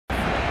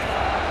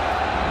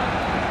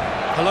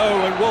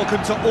Hello and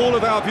welcome to all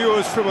of our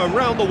viewers from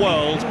around the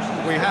world.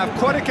 We have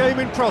quite a game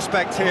in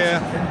prospect here,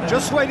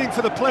 just waiting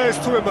for the players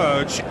to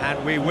emerge,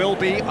 and we will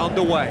be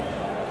underway.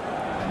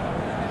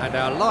 And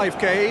our live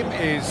game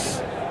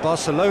is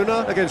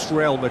Barcelona against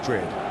Real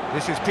Madrid.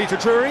 This is Peter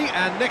Drury,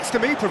 and next to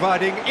me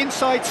providing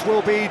insights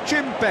will be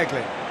Jim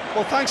Beglin.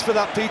 Well, thanks for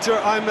that, Peter.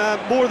 I'm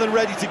more than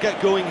ready to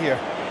get going here.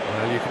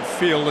 Well, you can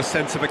feel the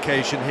sense of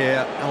occasion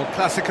here. El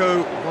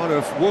Clasico, one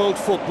of world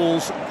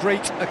football's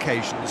great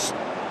occasions.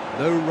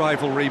 No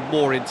rivalry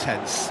more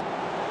intense.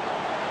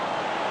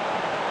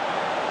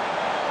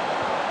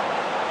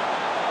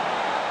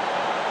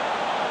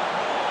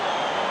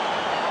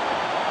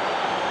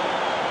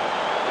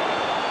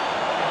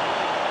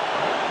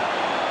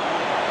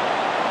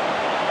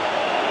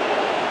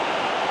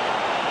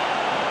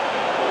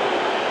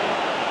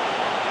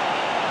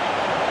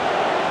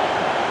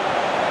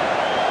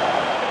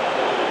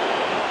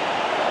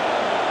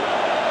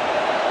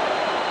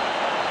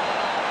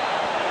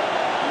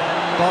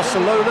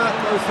 Barcelona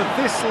go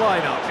for this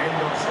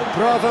lineup.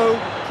 Bravo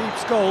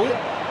keeps goal.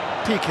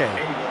 Piqué,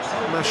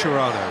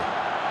 Mascherano,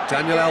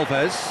 Daniel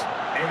Alves,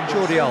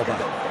 Jordi Alba,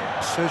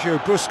 Sergio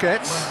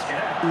Busquets,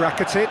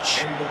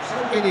 Rakitic,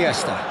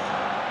 Iniesta,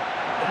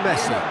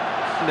 Messi,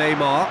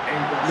 Neymar,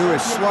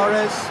 Luis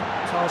Suarez,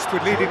 tasked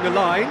with leading the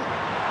line.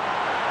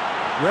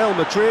 Real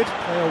Madrid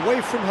play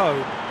away from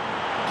home.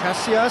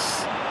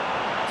 Casillas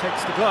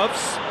takes the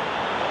gloves.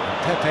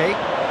 Pepe,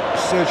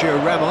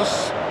 Sergio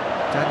Ramos,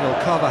 Daniel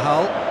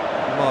Carvajal,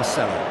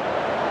 Marcelo,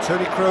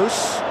 Toni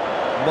Kroos,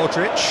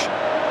 Modric,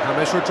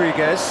 James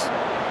Rodriguez,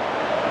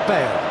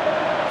 Bale,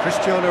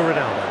 Cristiano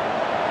Ronaldo,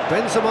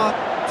 Benzema,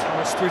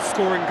 tasked with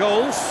scoring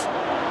goals.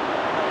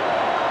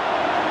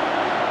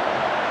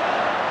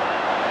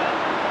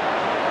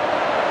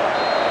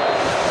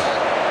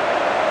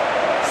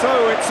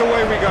 So it's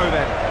away we go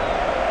then.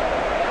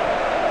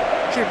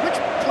 Jim,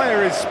 which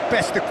player is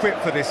best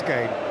equipped for this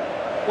game?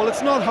 Well,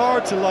 it's not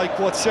hard to like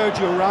what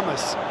Sergio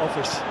Ramos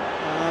offers.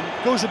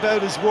 Goes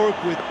about his work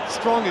with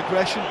strong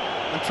aggression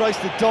and tries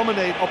to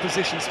dominate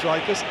opposition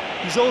strikers.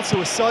 He's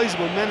also a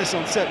sizable menace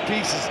on set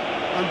pieces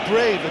and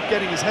brave at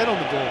getting his head on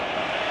the ball.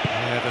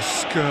 Yeah, the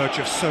scourge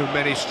of so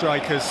many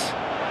strikers.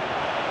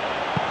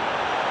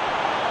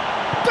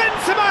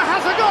 Benzema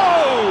has a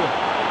goal!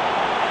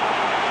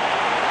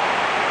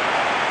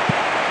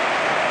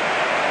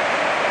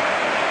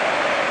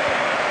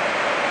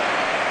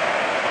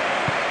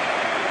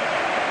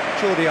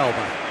 Jordi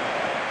Alba.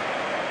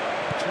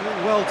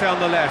 Doing well down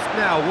the left.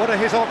 Now, what are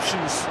his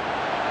options?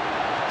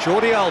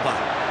 Jordi Alba.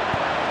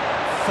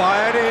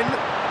 Fired in.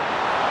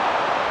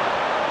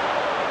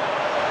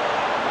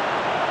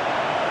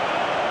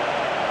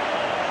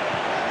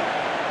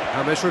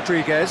 James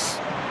Rodriguez.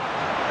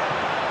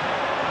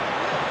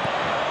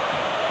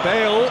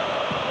 Bale.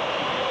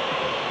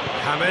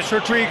 James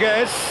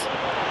Rodriguez.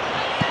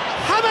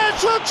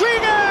 James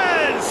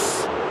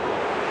Rodriguez!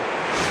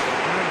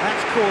 And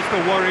that's caused a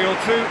worry or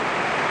two.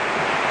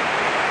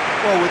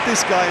 Well, with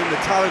this guy and the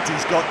talent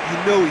he's got, you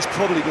know he's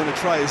probably going to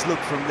try his luck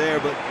from there,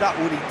 but that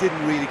one he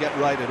didn't really get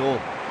right at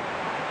all.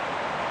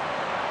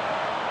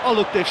 Oh,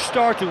 look, they've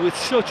started with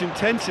such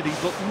intensity,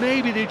 but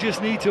maybe they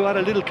just need to add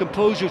a little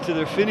composure to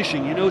their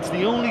finishing. You know, it's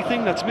the only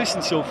thing that's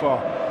missing so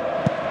far.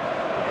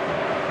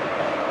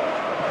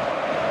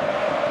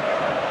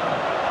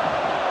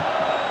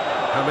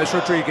 James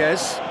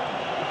Rodriguez.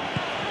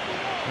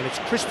 And it's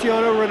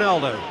Cristiano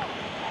Ronaldo.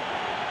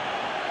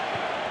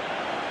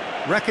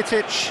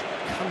 Rakitic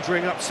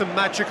conjuring up some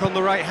magic on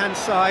the right-hand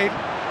side.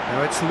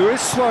 Now it's Luis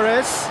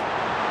Suarez.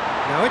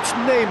 Now it's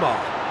Neymar.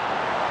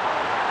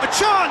 A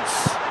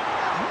chance!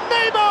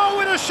 Neymar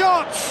with a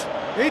shot!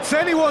 It's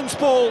anyone's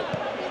ball.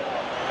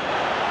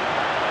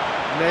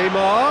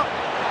 Neymar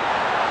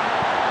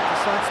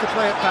decides to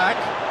play it back.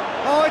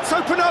 Oh, it's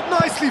opened up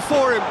nicely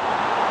for him.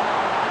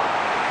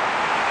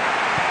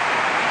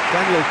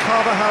 Daniel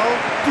Carvajal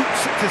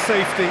boots it to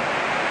safety.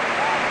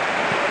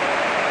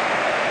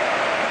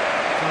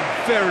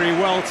 Very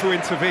well to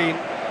intervene.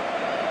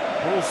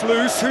 Ball's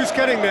loose, who's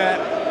getting there?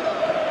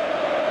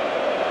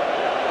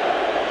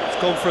 It's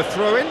gone for a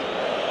throw-in.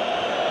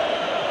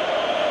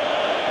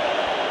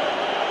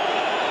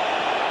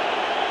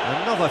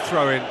 Another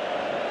throw-in.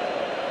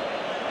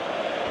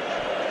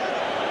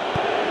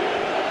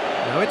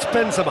 Now it's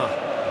Benzema.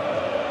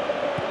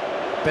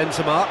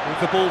 Benzema with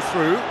the ball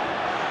through.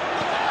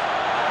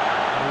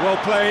 Well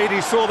played,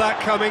 he saw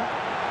that coming.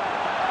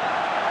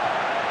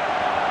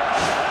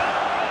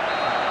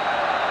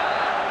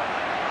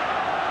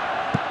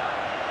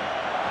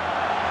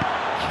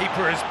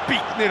 Keeper has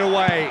beaten it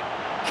away.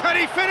 Can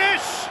he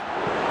finish?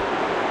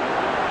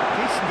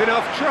 Decent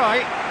enough try.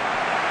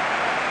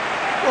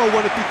 Well,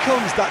 when it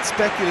becomes that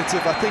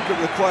speculative, I think it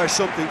requires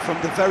something from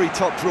the very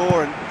top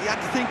drawer, and he had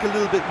to think a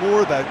little bit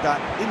more about that.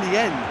 In the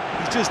end,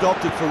 he's just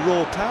opted for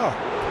raw power.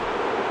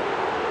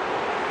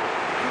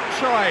 Good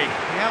try.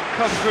 The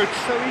outcome could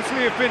so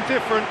easily have been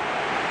different.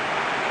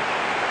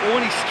 But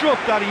when he struck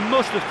that, he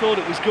must have thought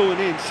it was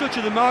going in. Such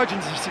are the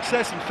margins of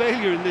success and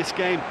failure in this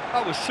game.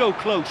 That was so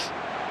close.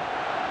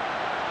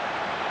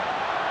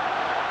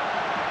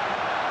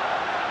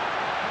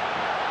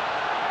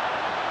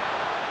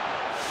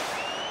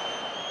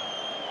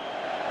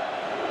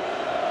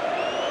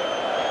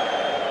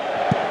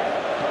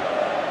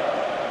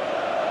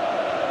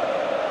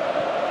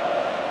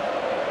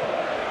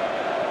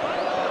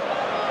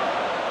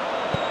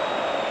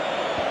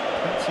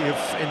 Plenty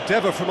of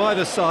endeavour from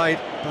either side,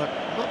 but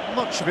not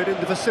much of it in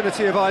the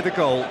vicinity of either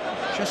goal.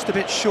 Just a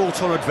bit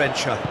short on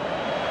adventure.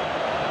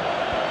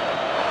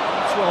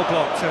 It's well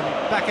blocked,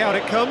 and back out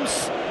it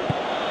comes.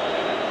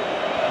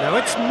 Now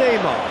it's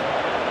Neymar.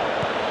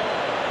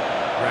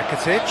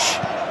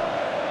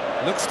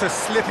 Rakitic looks to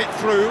slip it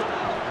through,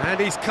 and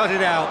he's cut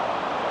it out.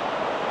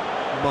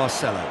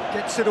 Marcelo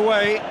gets it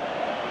away.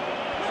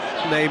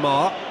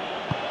 Neymar.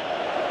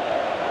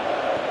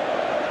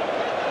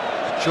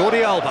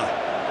 Jordi Alba.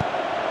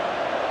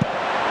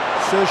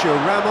 Sergio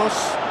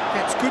Ramos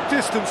gets good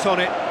distance on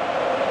it.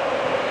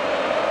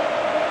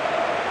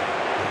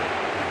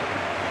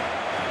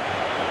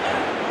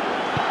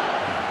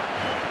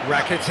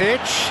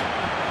 Rakitic.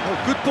 Oh,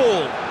 good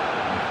ball.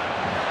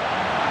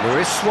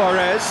 Luis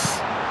Suarez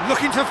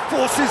looking to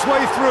force his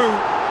way through.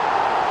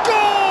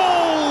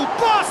 Goal!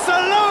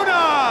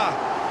 Barcelona!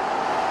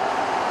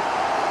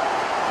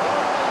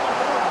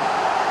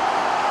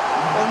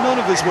 Well, none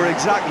of us were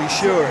exactly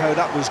sure how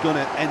that was going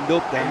to end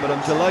up then, but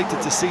I'm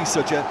delighted to see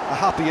such a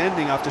happy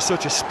ending after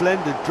such a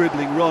splendid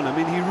dribbling run. I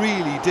mean, he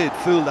really did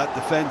fool that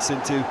defence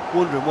into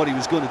wondering what he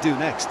was going to do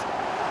next.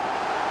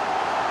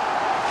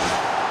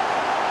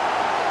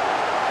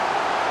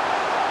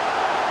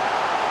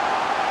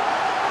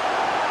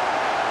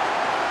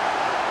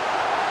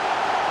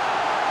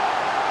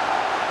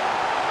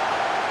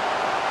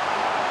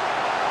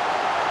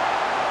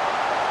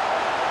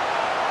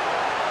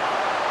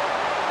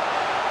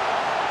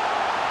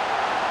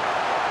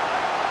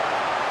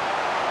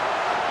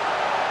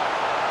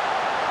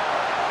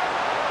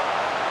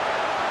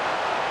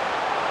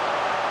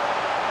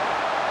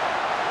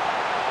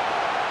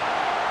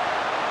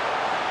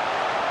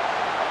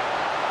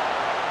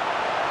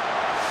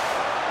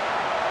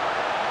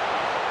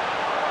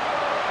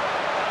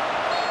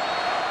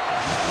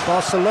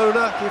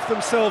 Barcelona give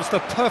themselves the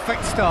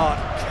perfect start.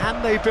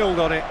 Can they build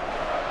on it?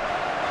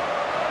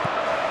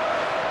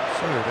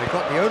 So they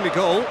got the only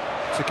goal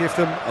to give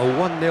them a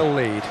 1-0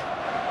 lead.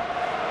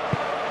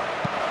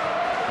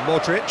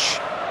 Modric.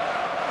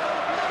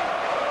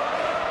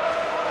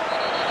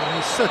 Well,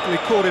 he's certainly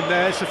caught him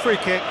there. It's a free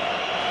kick.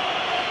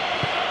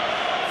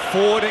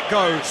 Forward it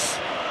goes.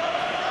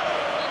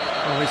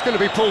 Oh, he's going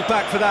to be pulled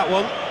back for that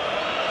one.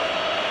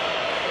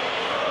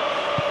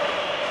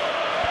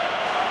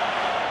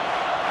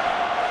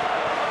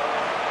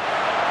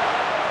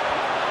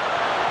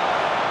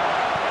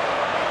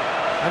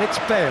 And it's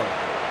Bale.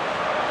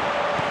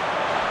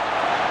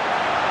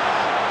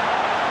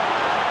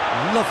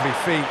 Lovely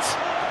feet.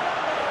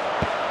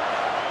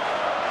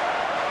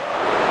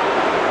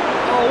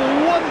 Oh,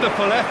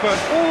 wonderful effort,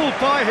 all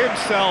by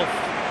himself.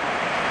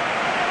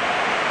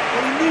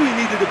 Well, he knew he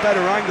needed a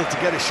better angle to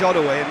get a shot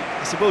away, and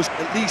I suppose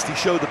at least he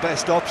showed the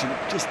best option.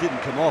 It just didn't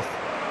come off.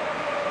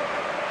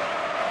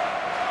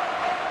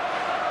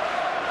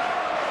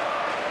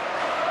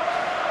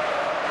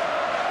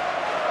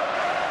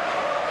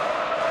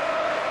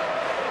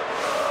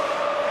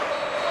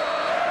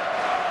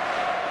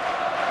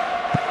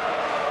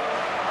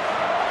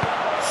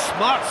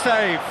 Smart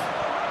save.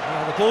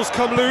 Well, the ball's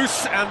come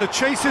loose and the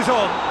chase is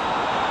on.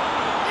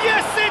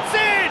 Yes, it's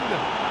in!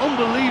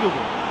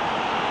 Unbelievable.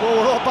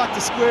 Well, we're all back to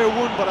square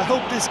one, but I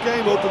hope this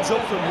game opens up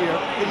from here.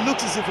 It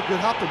looks as if it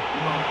could happen.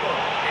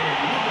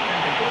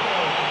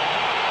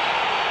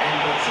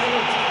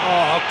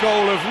 Oh, a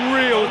goal of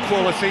real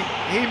quality.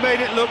 He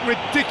made it look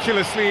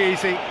ridiculously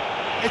easy.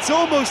 It's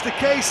almost a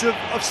case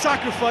of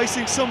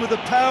sacrificing some of the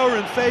power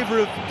in favour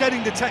of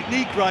getting the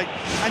technique right,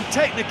 and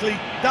technically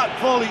that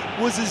volley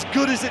was as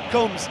good as it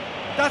comes.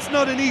 That's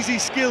not an easy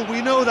skill,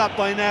 we know that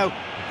by now.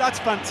 That's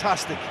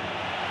fantastic.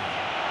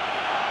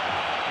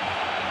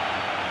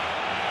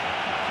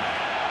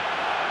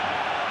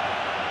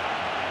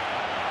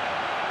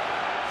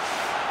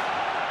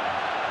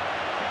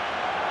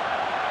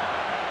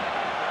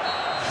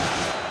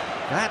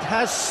 That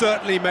has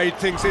certainly made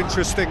things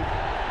interesting.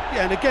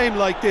 Yeah, in a game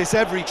like this,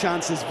 every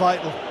chance is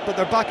vital, but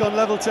they're back on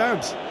level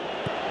terms.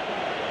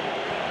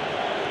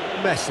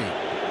 Messi.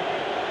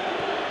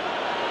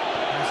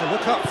 There's a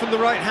look up from the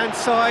right-hand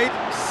side,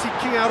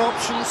 seeking out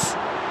options.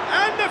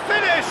 And the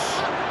finish!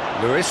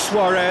 Luis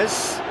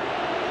Suarez.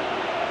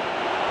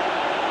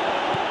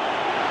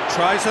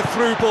 Tries a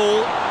through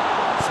ball.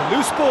 It's a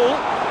loose ball.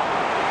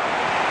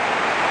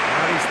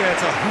 And he's there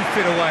to hoof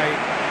it away.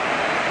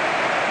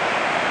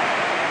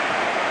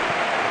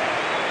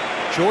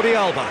 Jordi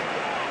Alba.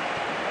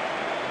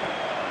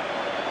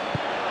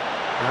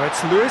 Now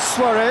it's Luis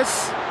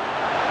Suarez.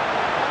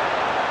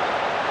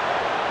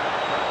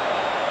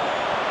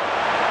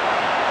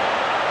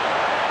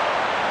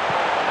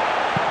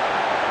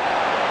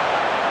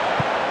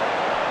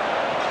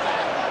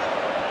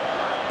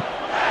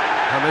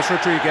 James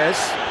Rodriguez.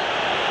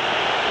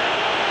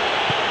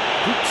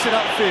 Hoops it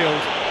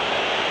upfield.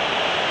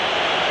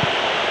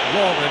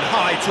 Long and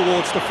high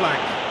towards the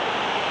flank.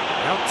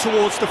 Out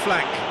towards the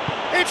flank.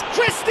 It's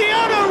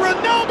Cristiano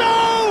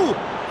Ronaldo!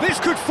 This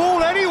could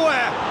fall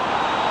anywhere.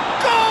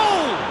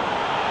 Goal!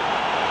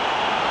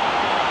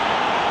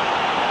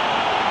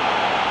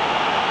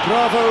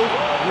 Bravo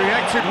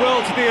Reacted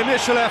well to the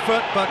initial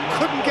effort, but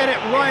couldn't get it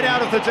right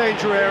out of the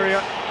danger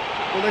area.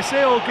 Well, they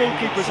say all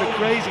goalkeepers are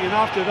crazy, and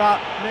after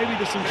that, maybe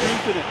there's some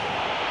truth in it.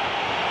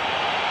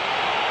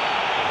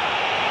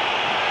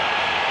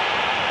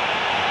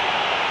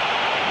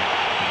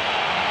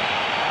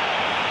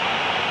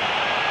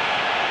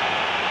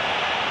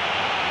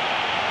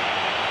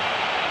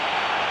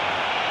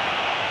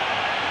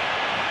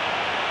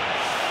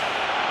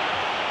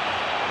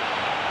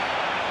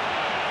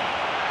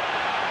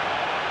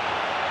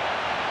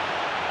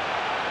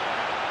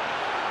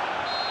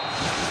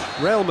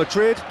 Real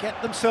Madrid get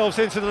themselves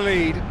into the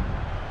lead.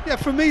 Yeah,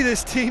 for me,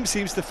 this team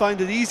seems to find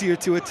it easier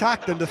to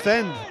attack than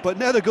defend, but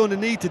now they're going to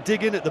need to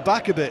dig in at the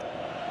back a bit.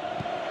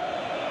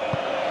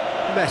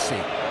 Messi.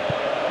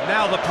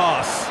 Now the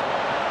pass.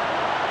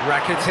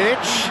 Rakitic.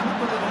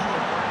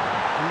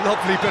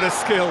 Lovely bit of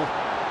skill.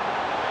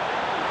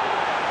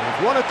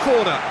 They've won a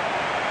corner.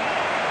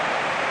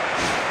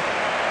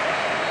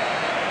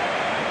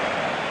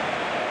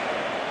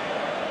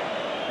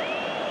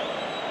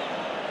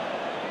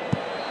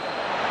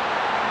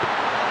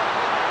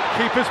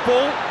 Keeper's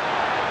ball.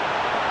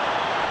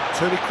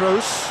 Toni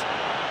Kroos.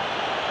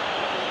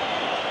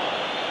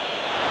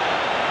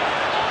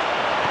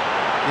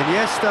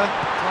 Iniesta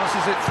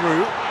passes it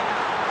through.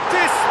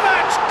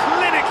 Dispatched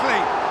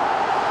clinically.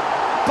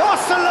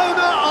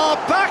 Barcelona are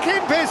back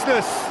in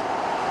business.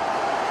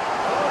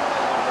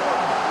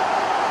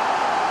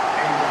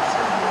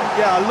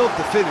 Yeah, I love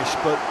the finish,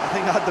 but I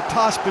think had the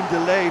pass been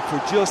delayed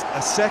for just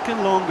a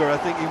second longer, I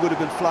think he would have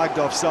been flagged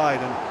offside,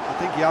 and I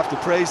think you have to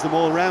praise them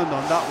all round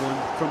on that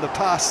one, from the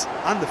pass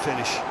and the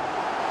finish.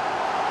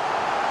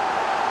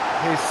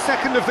 His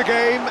second of the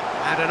game,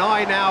 and an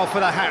eye now for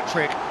the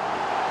hat-trick.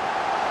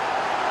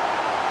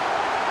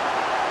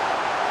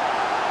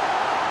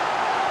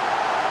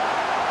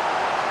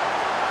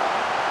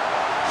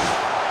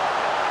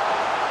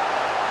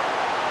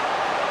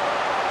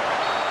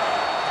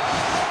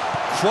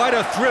 Quite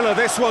a thriller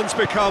this one's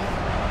become.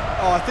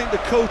 Oh, I think the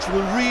coach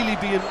will really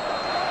be in...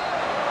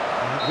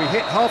 We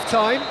hit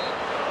half-time.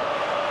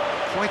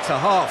 Quite a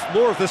half.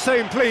 More of the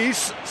same,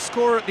 please.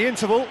 Score at the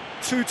interval,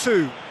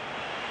 2-2.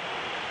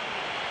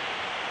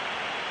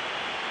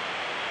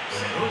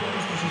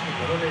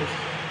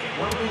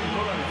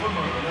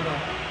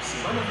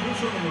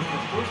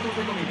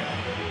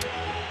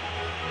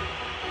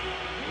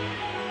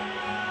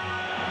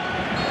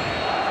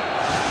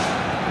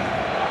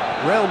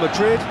 Real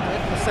Madrid,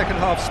 the second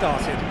half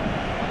started.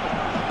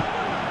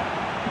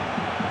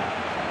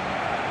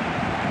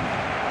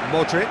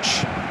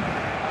 Modric,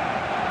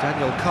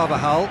 Daniel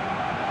Carvajal,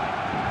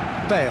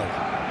 Bale.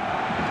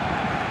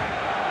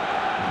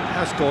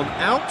 Has gone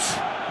out.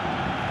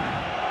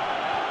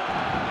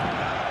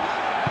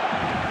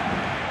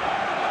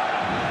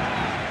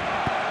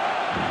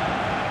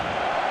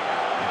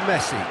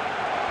 Messi.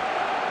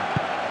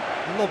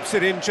 Lobs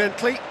it in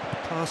gently.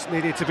 Pass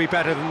needed to be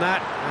better than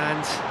that,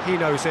 and he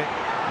knows it.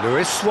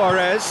 Luis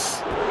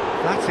Suarez.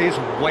 That is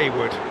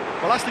wayward.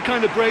 Well, that's the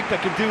kind of break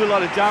that can do a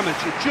lot of damage.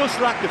 It just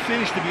lacked the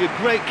finish to be a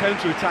great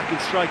counter-attacking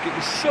strike. It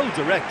was so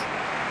direct.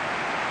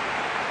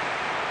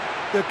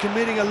 They're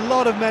committing a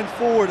lot of men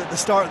forward at the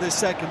start of this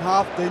second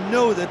half. They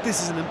know that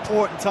this is an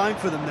important time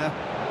for them now.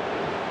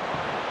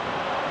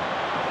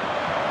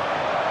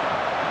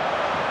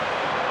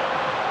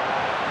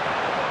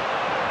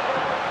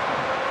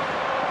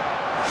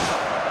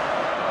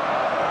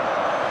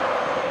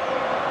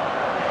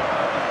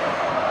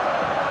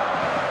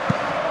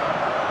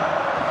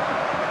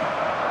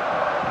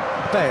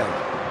 Bale.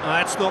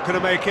 That's not going to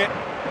make it.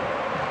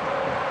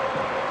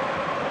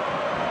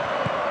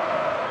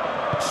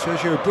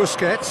 Sergio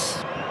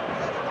Busquets.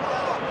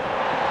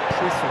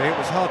 Truthfully, it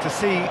was hard to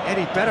see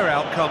any better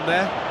outcome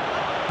there.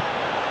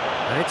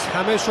 And it's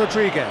James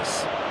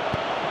Rodriguez.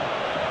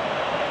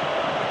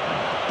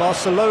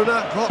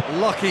 Barcelona got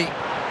lucky.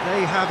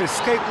 They have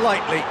escaped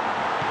lightly.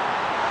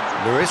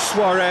 Luis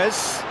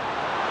Suarez.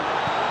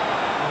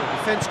 The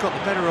defence got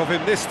the better of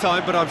him this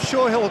time, but I'm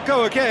sure he'll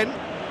go again.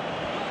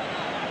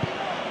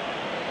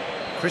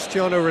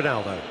 Cristiano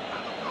Ronaldo.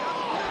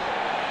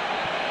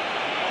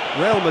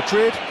 Real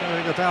Madrid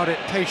going about it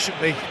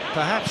patiently,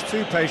 perhaps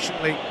too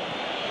patiently.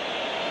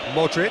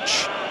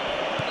 Modric.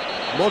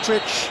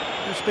 Modric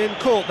has been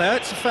caught there,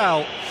 it's a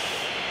foul.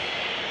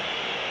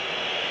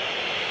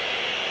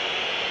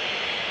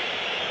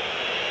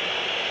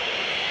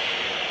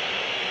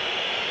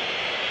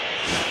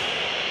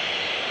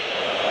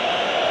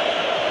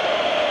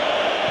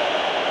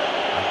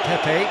 And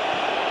Pepe.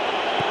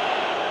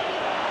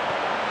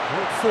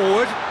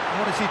 Forward,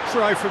 what does he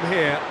try from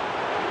here?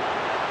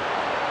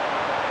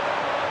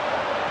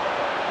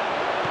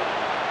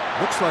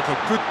 Looks like a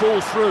good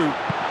ball through.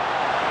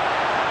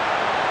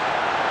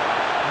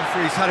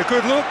 Referee's had a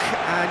good look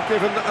and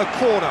given a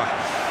corner.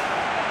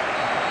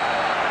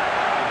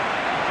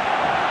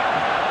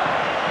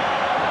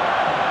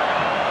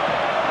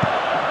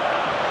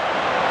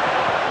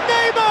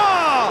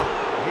 Neymar!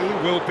 He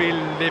will be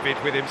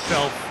livid with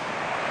himself.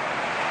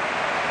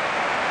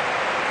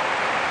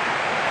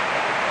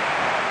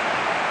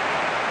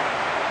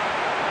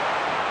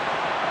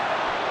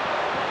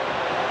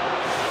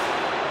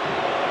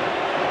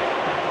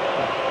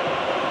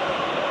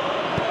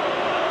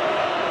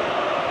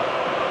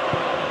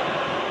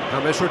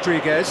 James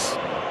Rodriguez.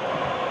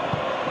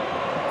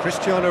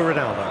 Cristiano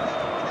Ronaldo.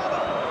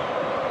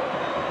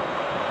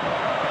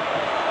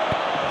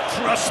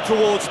 Thrust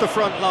towards the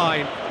front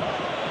line.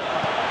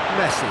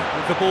 Messi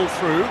with the ball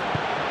through.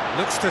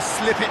 Looks to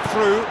slip it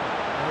through.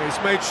 He's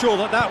made sure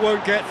that that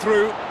won't get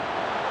through.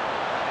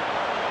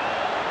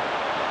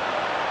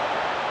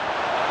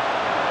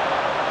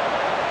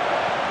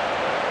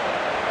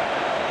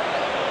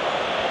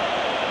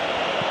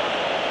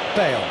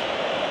 Bale.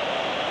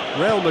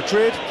 Real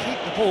Madrid keep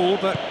the ball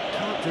but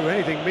can't do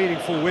anything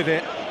meaningful with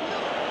it.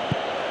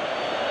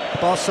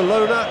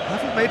 Barcelona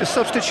haven't made a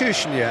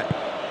substitution yet.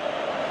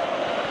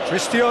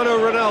 Cristiano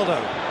Ronaldo.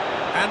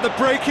 And the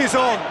break is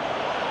on.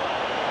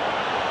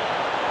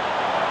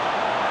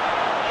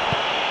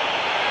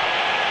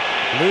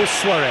 Luis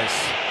Suarez.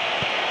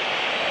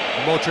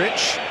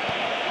 Modric.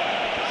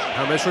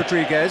 James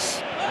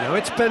Rodriguez. Now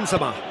it's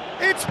Benzema.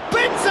 It's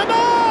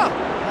Benzema!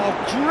 Oh,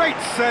 great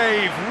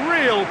save,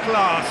 real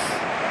class.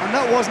 And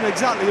that wasn't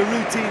exactly a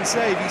routine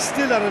save. He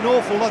still had an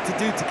awful lot to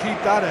do to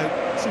keep that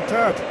out.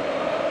 Superb.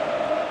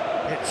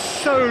 It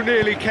so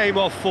nearly came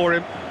off for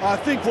him. I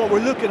think what we're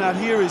looking at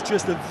here is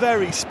just a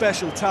very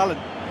special talent.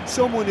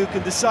 Someone who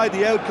can decide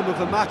the outcome of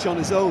a match on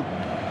his own.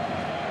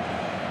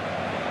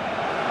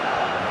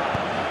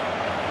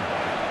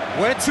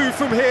 Where to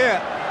from here?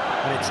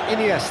 And it's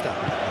Iniesta.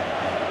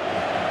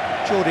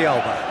 Jordi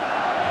Alba.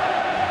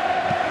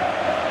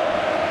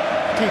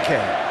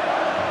 Piqué.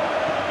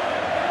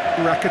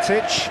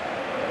 Rakitic.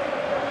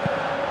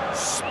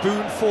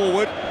 Spoon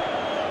forward.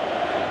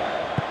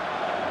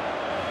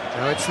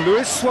 Now it's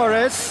Luis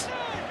Suarez.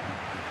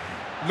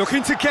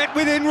 Looking to get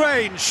within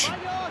range.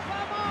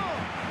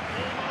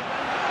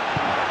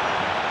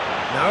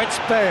 Now it's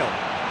Bale.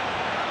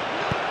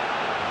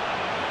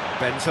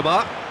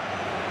 Benzema.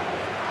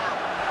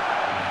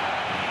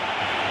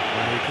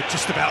 Well, you could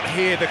just about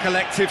hear the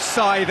collective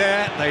sigh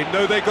there. They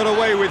know they got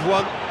away with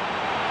one.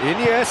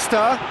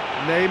 Iniesta.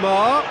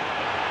 Neymar.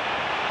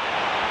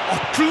 Oh,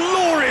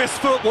 glorious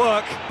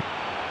footwork.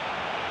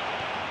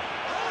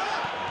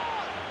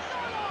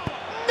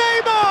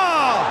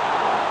 Neymar!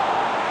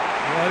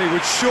 Well, he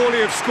would surely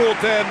have scored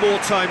there more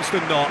times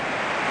than not.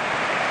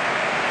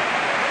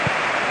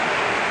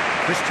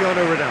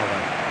 Cristiano Ronaldo.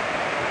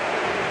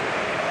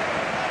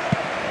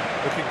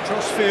 Looking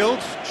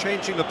cross-field,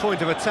 changing the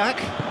point of attack.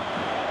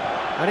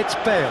 And it's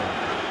Bale.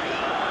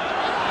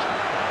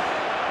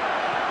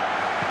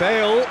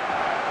 Bale.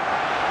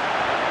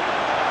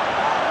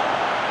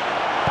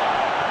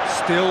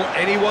 Still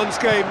anyone's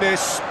game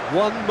this.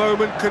 One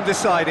moment can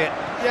decide it.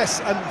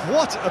 Yes, and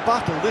what a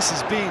battle this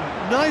has been.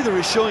 Neither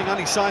is showing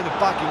any sign of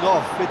backing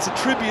off. It's a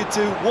tribute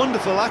to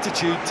wonderful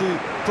attitude to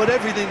put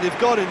everything they've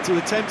got into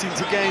attempting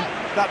to gain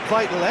that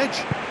vital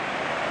edge.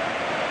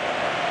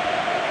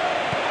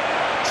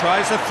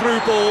 Tries a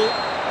through ball.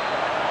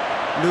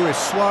 Luis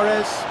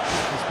Suarez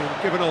has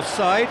been given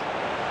offside.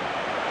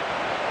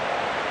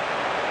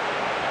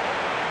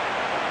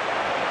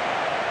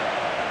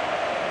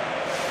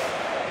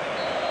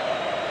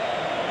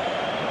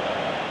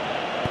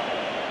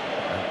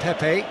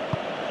 Pepe,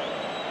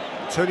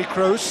 Toni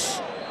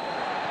Kroos,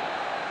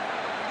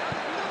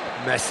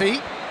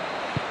 Messi,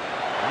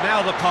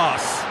 now the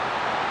pass.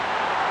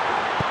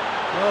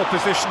 Well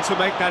positioned to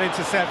make that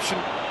interception.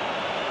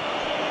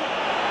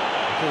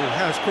 The ball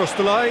has crossed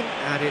the line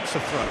and it's a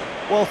throw.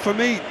 Well, for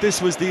me,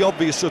 this was the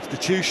obvious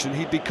substitution.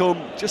 He'd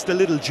become just a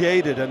little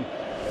jaded, and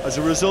as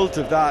a result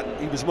of that,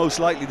 he was most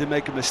likely to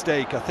make a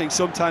mistake. I think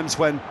sometimes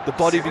when the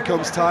body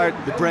becomes tired,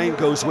 the brain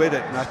goes with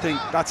it, and I think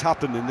that's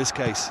happened in this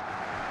case.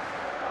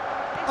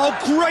 Oh,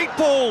 great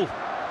ball!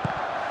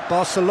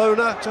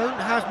 Barcelona don't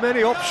have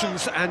many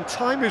options and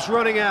time is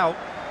running out.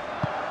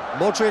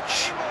 Modric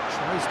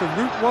tries the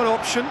route one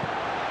option.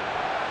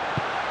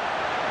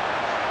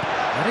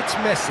 And it's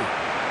Messi.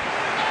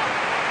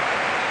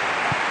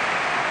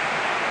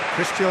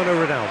 Cristiano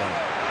Ronaldo.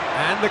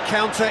 And the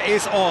counter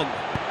is on.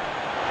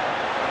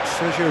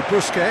 Sergio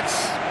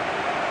Busquets.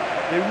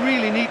 They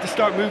really need to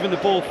start moving the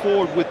ball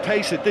forward with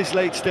pace at this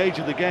late stage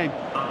of the game.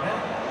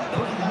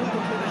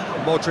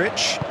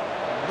 Modric.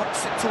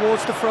 Knocks it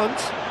towards the front.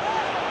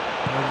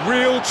 A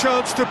real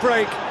chance to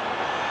break.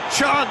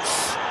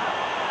 Chance!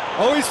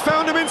 Oh, he's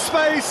found him in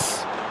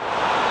space!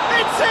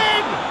 It's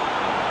in!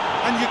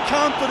 And you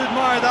can't but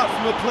admire that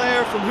from a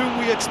player from whom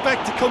we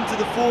expect to come to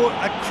the fore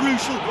at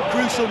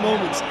crucial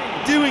moments.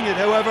 Doing it,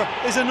 however,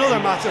 is another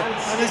matter,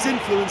 and his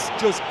influence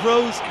just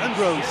grows and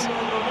grows.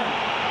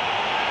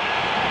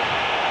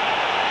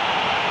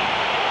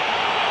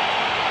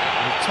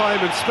 With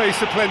time and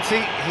space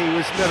aplenty, he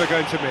was never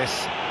going to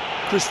miss.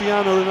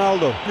 Cristiano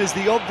Ronaldo is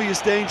the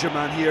obvious danger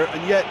man here,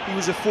 and yet he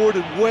was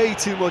afforded way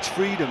too much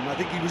freedom. I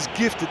think he was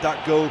gifted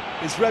that goal.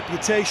 His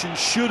reputation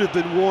should have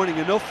been warning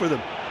enough for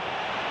them.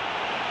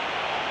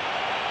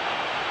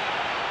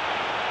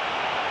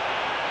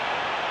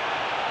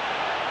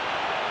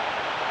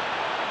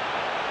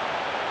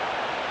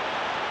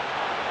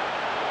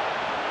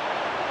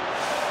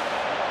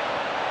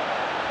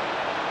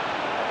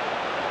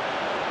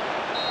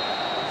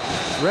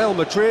 Real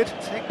Madrid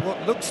take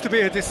what looks to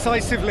be a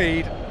decisive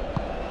lead.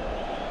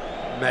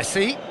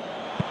 Messi.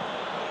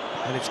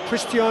 And it's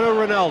Cristiano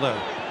Ronaldo.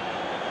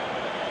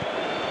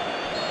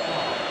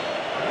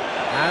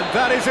 And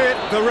that is it,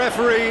 the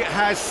referee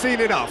has seen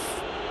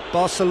enough.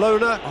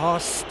 Barcelona are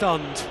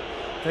stunned.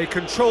 They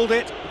controlled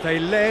it, they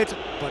led,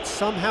 but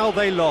somehow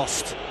they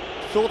lost.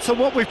 Thoughts on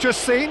what we've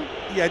just seen?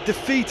 Yeah,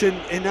 defeat in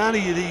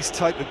any of these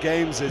type of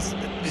games is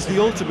the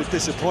ultimate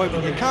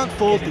disappointment. You can't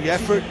fault the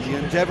effort, the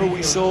endeavour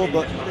we saw,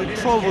 but they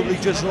probably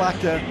just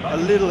lacked a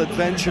little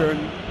adventure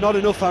and not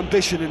enough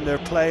ambition in their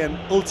play, and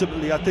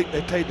ultimately I think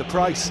they paid the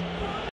price.